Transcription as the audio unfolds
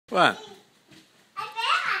What? I'm back.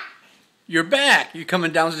 You're back. You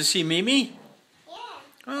coming down to see Mimi? Yeah.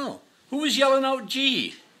 Oh. Who was yelling out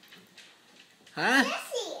G? Huh?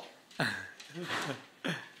 Jessie.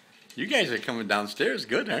 You guys are coming downstairs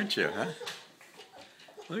good, aren't you? Huh?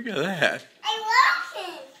 Look at that. I love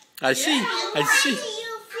him. I see. I see.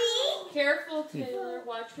 Careful, Taylor.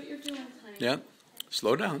 Watch what you're doing, honey. Yep.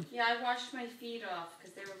 Slow down. Yeah, I washed my feet off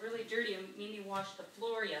because they were really dirty. And Mimi washed the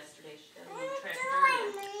floor yesterday. She got a little track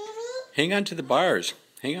dirty. Hang on to the bars.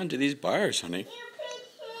 Hang on to these bars, honey.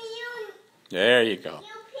 There you go.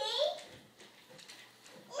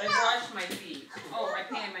 I washed my feet. Oh, I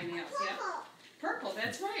painted my nails. Yeah. Purple.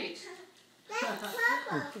 That's right.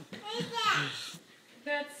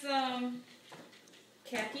 That's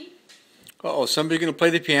khaki. Uh-oh, somebody gonna play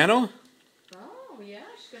the piano? Oh yeah,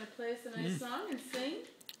 she's gonna play us a nice song and sing.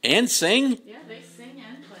 And sing? Yeah, they sing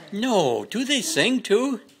and play. No, do they sing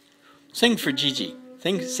too? Sing for Gigi.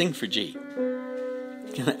 Sing for G.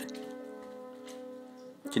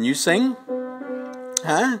 Can you sing?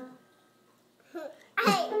 Huh?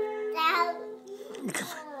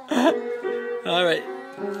 All right.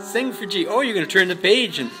 Sing for G. Oh, you're going to turn the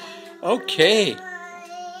page and okay.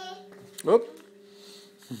 Whoop.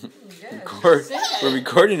 We're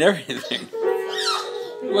recording everything.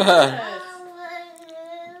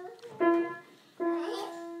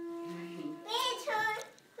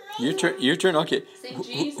 Your turn. Okay.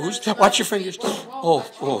 Who's that? Watch your fingers. Oh,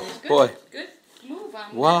 boy. Good move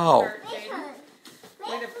on wow. that part,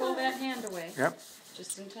 way to pull that hand away. Yep.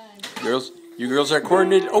 Just in time. Girls, you girls are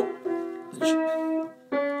coordinated. Oh.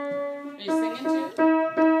 Are you singing too?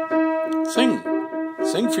 Sing.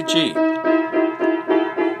 Sing for G.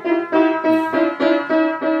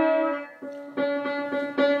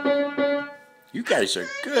 You guys are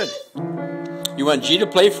good. You want G to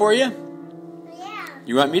play for you? Yeah.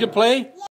 You want me to play?